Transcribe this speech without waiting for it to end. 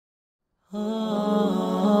ഭക്ഷണം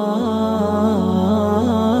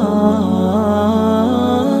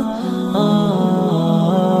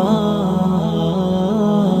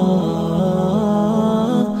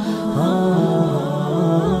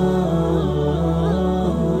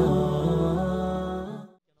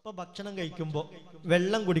കഴിക്കുമ്പോൾ,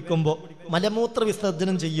 വെള്ളം കുടിക്കുമ്പോൾ, മലമൂത്ര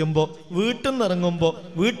വിസർജനം ചെയ്യുമ്പോൾ, വീട്ടിൽ നിന്ന് ഇറങ്ങുമ്പോൾ,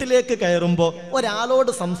 വീട്ടിലേക്ക് കയറുമ്പോൾ,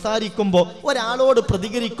 ഒരാളോട് സംസാരിക്കുമ്പോൾ, ഒരാളോട്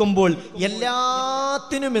പ്രതികരിക്കുമ്പോൾ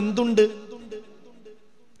എല്ലാത്തിനും എന്തുണ്ട്?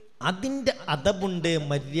 അതിൻ്റെ അദബുണ്ട്,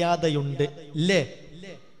 മര്യാദയുണ്ട് ഇല്ലേ?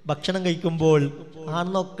 ഭക്ഷണം കഴിക്കുമ്പോൾ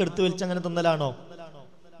ആണെന്നൊക്കെ എടുത്തു വലിച്ച് അങ്ങനെ തിന്നലാണോ?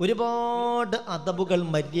 ഒരുപാട് അദബുകൾ,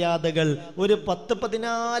 മര്യാദകൾ, ഒരു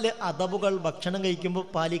 10-14 അദബുകൾ ഭക്ഷണം കഴിക്കുമ്പോൾ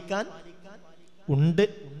പാലിക്കാൻ ഉണ്ട്.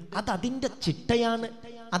 അതതിൻ്റെ ചിട്ടയാണ്,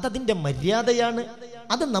 അതതിൻ്റെ മര്യാദയാണ്.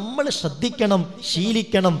 അത് നമ്മൾ ശ്രദ്ധിക്കണം,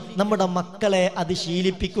 ശീലിക്കണം. നമ്മുടെ മക്കളെ അത്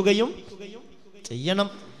ശീലിപ്പിക്കുകയും ചെയ്യണം.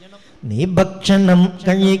 നീ ഭക്ഷണം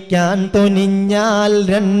കഴിക്കാൻ തുനിഞ്ഞാൽ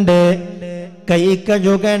 2 കൈ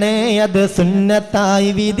കഴുകണേ, അത് സുന്നത്തായി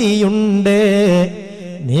വിധിയുണ്ട്.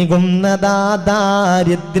 നീങ്ങുന്നതാ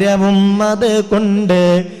ദാരിദ്ര്യവും അത് കൊണ്ട്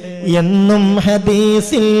എന്നും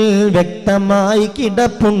ഹദീസിൽ വ്യക്തമായി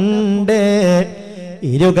കിടപ്പുണ്ട്.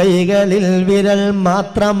 ഇരുകൈകളിൽ വിരൽ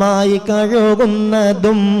മാത്രമായി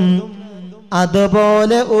കഴുകുന്നതും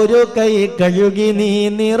അതുപോലെ ഒരു കൈ കഴുകി നീ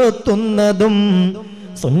നിർത്തുന്നതും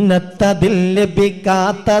സുന്നത്തതിൽ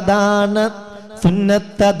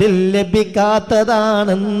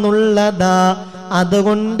ലഭിക്കാത്തതാണെന്നുള്ളതാ.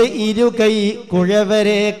 അതുകൊണ്ട് ഇരുകൈ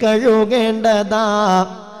കുഴവരെ കഴുകേണ്ടതാ.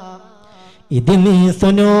 ഇത് നീ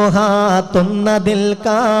സുനൂഹാത്തൊന്നതിൽ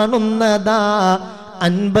കാണുന്നതാ.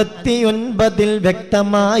 59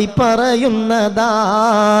 വ്യക്തമായി പറയുന്നതാ.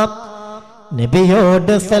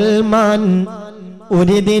 നബിയോട് സൽമാൻ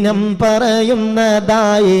ഒരു ദിനം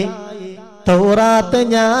പറയുന്നതായി, തൗറാത്ത്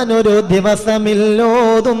ഞാനൊരു ദിവസമിൽ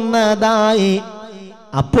ഓതുന്നതായി.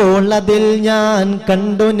 അപ്പോൾ അതിൽ ഞാൻ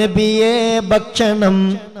കണ്ടു നബിയെ, ഭക്ഷണം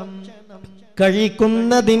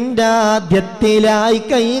കഴിക്കുന്നതിൻ്റെ ആദ്യത്തിലായി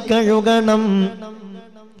കൈ കഴുകണം.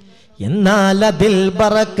 എന്നാൽ അതിൽ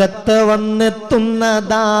ബറക്കത്ത്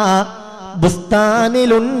വന്നെത്തുന്നതാ.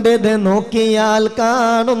 ബുസ്താനിലുണ്ടത് നോക്കിയാൽ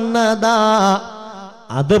കാണുന്നതാ.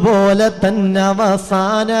 അതുപോലെ തന്നെ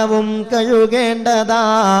അവസാനവും കഴുകേണ്ടതാ.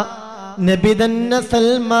 നബി തന്നെ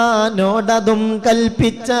സൽമാനോടതും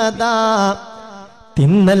കൽപ്പിച്ചതാ.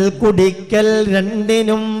 തിന്നൽ കുടിക്കൽ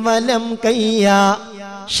രണ്ടിനും വലം കയ്യാ.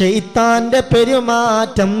 ശൈത്താന്റെ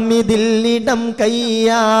പെരുമാറ്റം ഇതിൽ ഇടം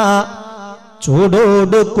കയ്യാ.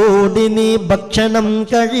 ചൂടോടു കൂടി നീ ഭക്ഷണം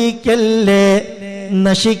കഴിക്കല്ലേ.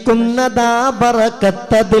 നശിക്കുന്നതാ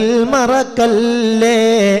ബറക്കത്തതിൽ മറക്കല്ലേ.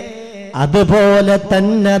 അതുപോലെ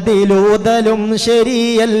തന്നെ അതിലൂതലും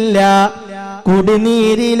ശരിയല്ല.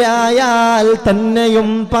 കുടിനീരിലായാൽ തന്നെയും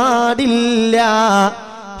പാടില്ല.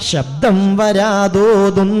 ശബ്ദം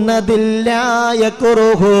വരാതോതുന്നതില്ലായ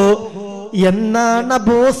കുറുഹു എന്നാണ്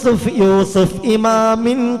അബൂ യൂസുഫ്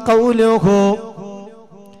ഇമാമിൻ ഖൗലുഹു.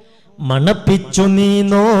 മണപ്പിച്ചു നീ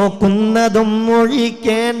നോക്കുന്നതും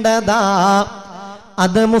ഒഴിക്കേണ്ടതാ.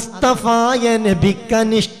 അത് മുസ്തഫായ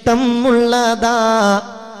നബിക്കനിഷ്ടമുള്ളതാ.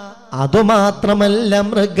 അതുമാത്രമല്ല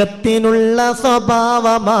മൃഗത്തിനുള്ള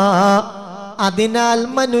സ്വഭാവമാ. അതിനാൽ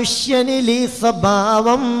മനുഷ്യനിൽ ഈ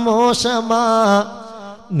സ്വഭാവം മോശമാ.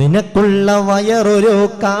 നിനക്കുള്ള വയറൊരു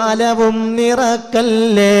കാലവും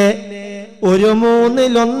നിറക്കല്ലേ. ഒരു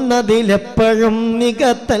 3-1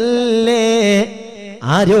 നികത്തല്ലേ.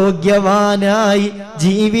 ആരോഗ്യവാനായി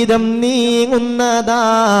ജീവിതം നീങ്ങുന്നതാ.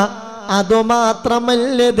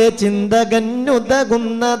 അതുമാത്രമല്ലത്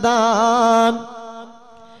ചിന്തകനുതകുന്നതാ.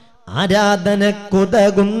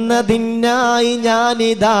 ആരാധനക്കുതകുന്നതിനായി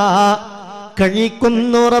ഞാനിതാ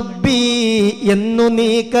കഴിക്കുന്നു റബ്ബി എന്നു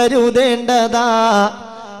നീ കരുതേണ്ടതാ.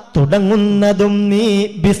 തുടങ്ങുന്നതും നീ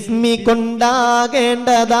ബിസ്മി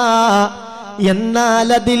കൊണ്ടാകേണ്ടതാ. എന്നാൽ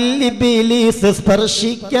അതിൽ ഇബ്ലീസ്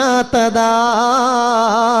സ്പർശിക്കാത്തതാ.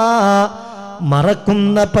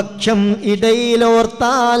 മറക്കുന്ന പക്ഷം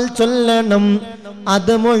ഇടയിലോർത്താൽ ചൊല്ലണം.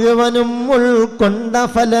 അത് മുഴുവനും ഉൾക്കൊണ്ട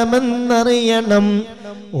ഫലമെന്നറിയണം.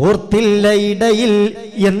 ഓർത്തില്ല ഇടയിൽ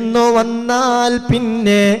എന്നു വന്നാൽ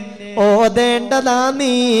പിന്നെ ഓതേണ്ടതാ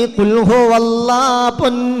നീ ഖുൽ ഹുവല്ലാഹ്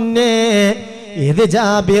പൊന്നെ. ഇത്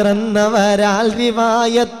ജാബിർ എന്നവരാൽ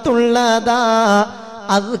റിവായത്തുള്ളതാ.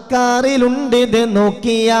 അദ്കാറിലുണ്ടിത്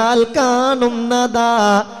നോക്കിയാൽ കാണുന്നതാ.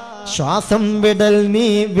 ശ്വാസം വിടൽ നീ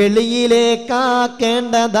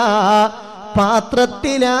വെളിയിലേക്കാക്കേണ്ടതാ.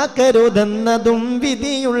 പാത്രത്തിലാക്കരുതെന്നതും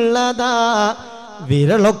വിധിയുള്ളതാ.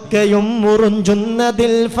 വിരളൊക്കെയും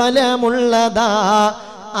മുറിഞ്ചുന്നതിൽ ഫലമുള്ളതാ.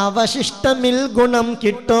 അവശിഷ്ടമിൽ ഗുണം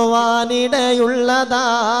കിട്ടുവാനിടയുള്ളതാ.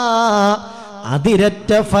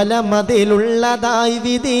 അതിരറ്റ ഫലമതിലുള്ളതായി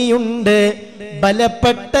വിധിയുണ്ട്.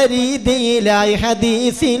 ബലപ്പെട്ട രീതിയിലായി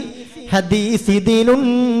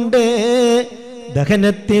ഹദീസിതിലുണ്ട്.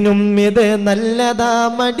 ദഹനത്തിനും ഇത് നല്ലതാ,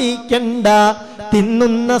 മടിക്കണ്ട.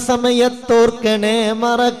 തിന്നുന്ന സമയത്തോർക്കണേ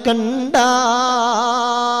മറക്കണ്ട.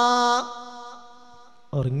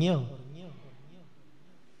 ഉറങ്ങിയോ?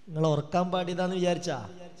 നിങ്ങൾ ഉറക്കാൻ പാടിയതാന്ന് വിചാരിച്ചാ?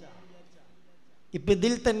 ഇപ്പൊ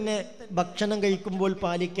ഇതിൽ തന്നെ ഭക്ഷണം കഴിക്കുമ്പോൾ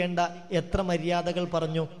പാലിക്കേണ്ട എത്ര മര്യാദകൾ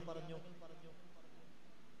പറഞ്ഞു?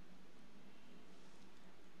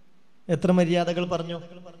 എത്ര മര്യാദകൾ പറഞ്ഞു?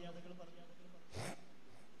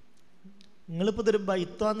 നിങ്ങളിപ്പോ ഇതൊരു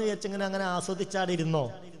ബൈത്വാന്ന് വിചാരിച്ചെങ്ങനെ അങ്ങനെ ആസ്വദിച്ചാടിരുന്നോ?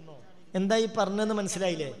 എന്താ ഈ പറഞ്ഞെന്ന്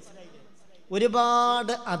മനസ്സിലായില്ലേ?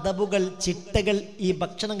 ഒരുപാട് അദബുകൾ, ചിട്ടകൾ ഈ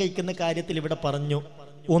ഭക്ഷണം കഴിക്കുന്ന കാര്യത്തിൽ ഇവിടെ പറഞ്ഞു.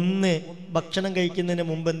 ഒന്ന്, ഭക്ഷണം കഴിക്കുന്നതിന്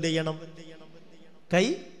മുമ്പ് എന്ത് ചെയ്യണം? കൈ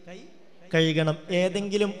കഴുകണം.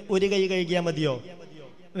 ഏതെങ്കിലും ഒരു കൈ കഴുകിയാൽ മതിയോ?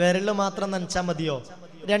 വിരല് മാത്രം നനച്ചാൽ മതിയോ?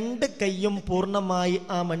 രണ്ട് കൈയും പൂർണ്ണമായി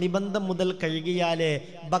ആ മണിബന്ധം മുതൽ കഴുകിയാലേ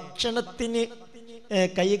ഭക്ഷണത്തിന്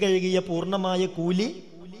കൈ കഴുകിയ പൂർണ്ണമായ കൂലി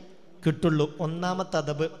കിട്ടുള്ളൂ. ഒന്നാമത്തെ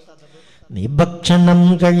അദബ്. നീ ഭക്ഷണം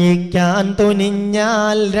കഴിക്കാൻ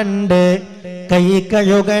തുനിഞ്ഞാൽ രണ്ട് കൈ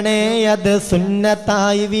കഴുകണേ, അത്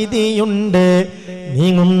സുന്നത്തായി വിധിയുണ്ട്.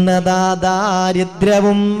 നീങ്ങുന്നതാ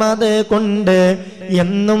ദാരിദ്ര്യവും അത് കൊണ്ട്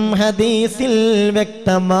എന്നും ഹദീസിൽ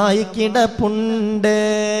വ്യക്തമായി കിടപ്പുണ്ട്.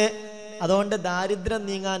 അതുകൊണ്ട് ദാരിദ്ര്യം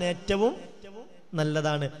നീങ്ങാൻ ഏറ്റവും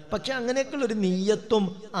നല്ലതാണ്. പക്ഷെ അങ്ങനെയൊക്കെയുള്ള ഒരു നീയത്തും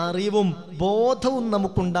അറിവും ബോധവും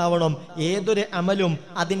നമുക്കുണ്ടാവണം. ഏതൊരു അമലും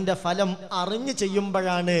അതിൻ്റെ ഫലം അറിഞ്ഞു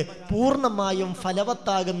ചെയ്യുമ്പോഴാണ് പൂർണ്ണമായും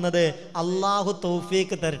ഫലവത്താകുന്നത്. അള്ളാഹു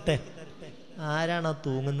തൗഫീക്ക് തരട്ടെ. ആരാണോ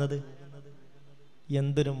തൂങ്ങുന്നത്?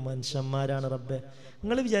 എന്തൊരു മനുഷ്യന്മാരാണ് റബ്ബെ.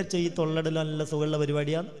 നിങ്ങൾ വിചാരിച്ച ഈ തൊള്ളടൽ നല്ല സുഖമുള്ള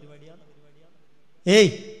പരിപാടിയാണ്?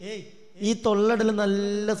 ഈ തൊള്ളടൽ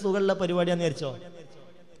നല്ല സുഖമുള്ള പരിപാടിയാന്ന് വിചാരിച്ചോ?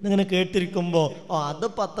 ഇങ്ങനെ കേട്ടിരിക്കുമ്പോ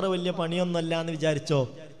അതിപ്പോ അത്ര വലിയ പണിയൊന്നുമല്ല എന്ന് വിചാരിച്ചോ?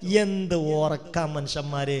 എന്ത് ഉറക്കാം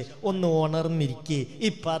മനുഷ്യന്മാരെ. ഒന്ന് ഉണർന്നിരിക്കെ, ഈ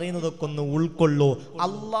പറയുന്നതൊക്കെ ഒന്ന് ഉൾക്കൊള്ളൂ.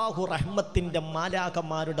 അള്ളാഹു റഹ്മത്തിന്റെ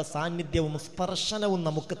മാലാഖമാരുടെ സാന്നിധ്യവും സ്പർശനവും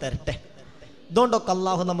നമുക്ക് തരട്ടെ. ഇതുകൊണ്ടൊക്കെ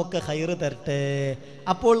അള്ളാഹു നമുക്ക് ഖൈറ് തരട്ടെ.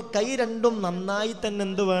 അപ്പോൾ കൈ രണ്ടും നന്നായി തന്നെ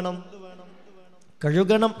എന്ത് വേണം?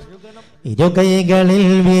 കഴുകണം. ഇരു കൈകളിൽ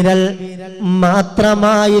വിരൽ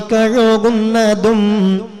മാത്രമായി കഴുകുന്നതും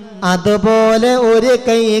അതുപോലെ ഒരു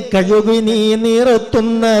കൈ കഴുകി നീ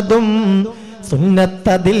നിർത്തുന്നതും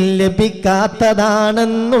സുന്നത്തതിൽ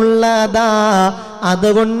ലഭിക്കാത്തതാണെന്നുള്ളതാ.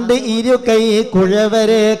 അതുകൊണ്ട് ഇരു കൈ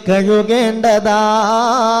കുഴവരെ കഴുകേണ്ടതാ.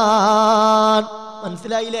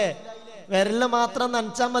 മനസ്സിലായില്ലേ? വിരല് മാത്രം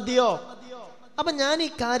നനച്ചാൽ മതിയോ? അപ്പൊ ഞാൻ ഈ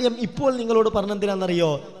കാര്യം ഇപ്പോൾ നിങ്ങളോട്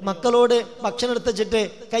പറഞ്ഞെന്തിനാണെന്നറിയോ? മക്കളോട് ഭക്ഷണം എടുത്തിട്ട്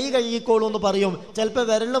കൈ കഴുകിക്കോളൂ എന്ന് പറയും. ചിലപ്പോൾ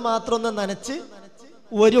വിരല് മാത്രം ഒന്ന് നനച്ച്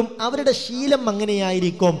വരും. അവരുടെ ശീലം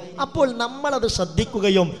അങ്ങനെയായിരിക്കും. അപ്പോൾ നമ്മളത്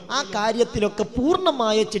ശ്രദ്ധിക്കുകയും ആ കാര്യത്തിലൊക്കെ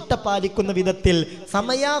പൂർണ്ണമായ ചിട്ട പാലിക്കുന്ന വിധത്തിൽ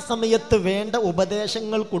സമയാസമയത്ത് വേണ്ട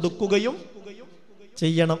ഉപദേശങ്ങൾ കൊടുക്കുകയും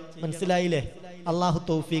ചെയ്യണം. മനസ്സിലായില്ലേ? അള്ളാഹു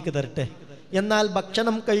തൗഫീക്ക് തരട്ടെ. എന്നാൽ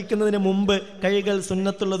ഭക്ഷണം കഴിക്കുന്നതിന് മുമ്പ് കൈകൾ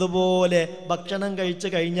സുന്നത്തുള്ളതുപോലെ ഭക്ഷണം കഴിച്ചു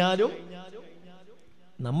കഴിഞ്ഞാലും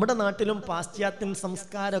നമ്മുടെ നാട്ടിലും പാശ്ചാത്യൻ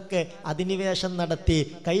സംസ്കാരമൊക്കെ അധിനിവേശം നടത്തി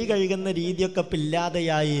കൈ കഴുകുന്ന രീതിയൊക്കെ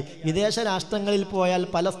ഇല്ലാതെയായി. വിദേശ രാഷ്ട്രങ്ങളിൽ പോയാൽ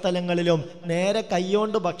പല സ്ഥലങ്ങളിലും നേരെ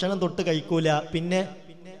കൈകൊണ്ട് ഭക്ഷണം തൊട്ട് കഴിക്കൂല, പിന്നെ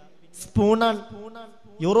സ്പൂണാണ്.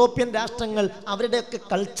 യൂറോപ്യൻ രാഷ്ട്രങ്ങൾ അവരുടെയൊക്കെ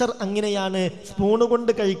കൾച്ചർ അങ്ങനെയാണ്, സ്പൂണ്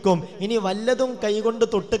കൊണ്ട് കഴിക്കും. ഇനി വല്ലതും കൈകൊണ്ട്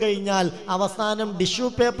തൊട്ട് കഴിഞ്ഞാൽ അവസാനം ടിഷ്യൂ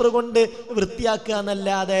പേപ്പർ കൊണ്ട് വൃത്തിയാക്കുക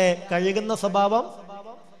എന്നല്ലാതെ കഴുകുന്ന സ്വഭാവം,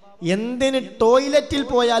 എന്തിന് ടോയ്ലറ്റിൽ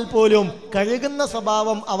പോയാൽ പോലും കഴുകുന്ന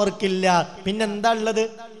സ്വഭാവം അവർക്കില്ല. പിന്നെന്താ ഉള്ളത്?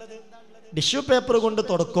 ടിഷ്യൂ പേപ്പർ കൊണ്ട്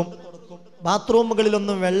തുടക്കും.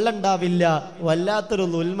 ബാത്റൂമുകളിലൊന്നും വെള്ളം ഉണ്ടാവില്ല. വല്ലാത്തൊരു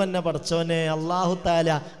ദുൽമന്ന പടച്ചോനെ. അല്ലാഹു തആല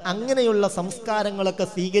അങ്ങനെയുള്ള സംസ്കാരങ്ങളൊക്കെ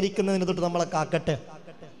സ്വീകരിക്കുന്നതിന് തൊട്ട് നമ്മളെ കാക്കട്ടെ.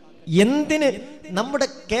 എന്തിന് നമ്മുടെ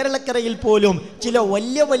കേരളക്കരയിൽ പോലും ചില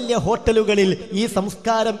വലിയ വലിയ ഹോട്ടലുകളിൽ ഈ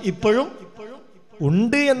സംസ്കാരം ഇപ്പോഴും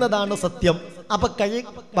ഉണ്ട് എന്നതാണ് സത്യം. അപ്പൊ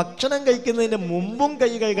ഭക്ഷണം കഴിക്കുന്നതിന് മുമ്പും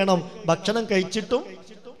കൈ കഴുകണം, ഭക്ഷണം കഴിച്ചിട്ടും.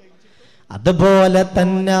 അതുപോലെ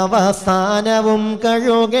തന്നെ അവസാനവും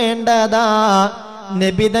കഴുകേണ്ടതാ.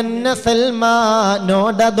 നബി തന്നെ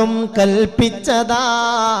സൽമാനോടതും കൽപ്പിച്ചതാ.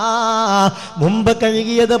 മുമ്പ്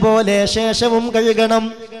കഴുകിയതുപോലെ ശേഷവും കഴുകണം.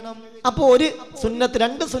 അപ്പൊ ഒരു സുന്നത്ത്,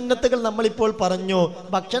 രണ്ട് സുന്നത്തുകൾ നമ്മളിപ്പോൾ പറഞ്ഞു.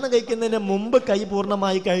 ഭക്ഷണം കഴിക്കുന്നതിന് മുമ്പ് കൈ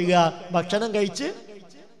പൂർണ്ണമായി കഴുകുക, ഭക്ഷണം കഴിച്ച്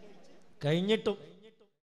കഴിഞ്ഞിട്ടും.